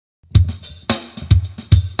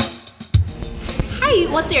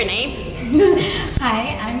Hi, what's your name?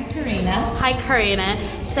 Hi, I'm Karina. Hi, Karina.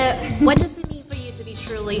 So, what does it mean for you to be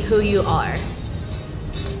truly who you are?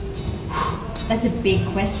 That's a big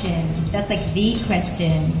question. That's like the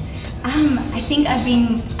question. I think I've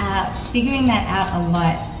been figuring that out a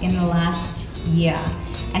lot in the last year,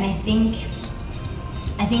 and I think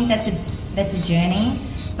that's a journey.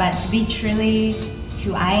 But to be truly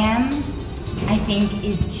who I am, I think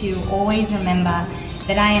is to always remember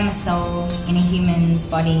that I am a soul in a human's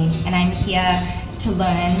body, and I'm here to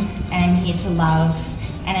learn, and I'm here to love,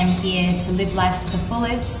 and I'm here to live life to the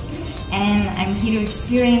fullest, and I'm here to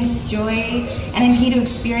experience joy, and I'm here to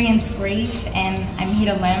experience grief, and I'm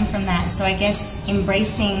here to learn from that. So I guess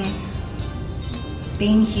embracing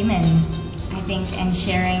being human, I think, and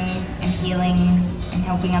sharing and healing and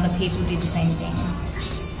helping other people do the same thing.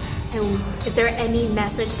 And is there any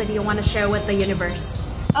message that you want to share with the universe?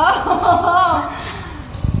 Oh,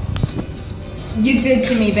 you're good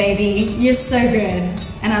to me, baby. You're so good.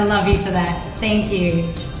 And I love you for that. Thank you.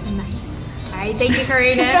 Nice. All right, thank you,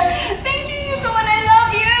 Karina. Thank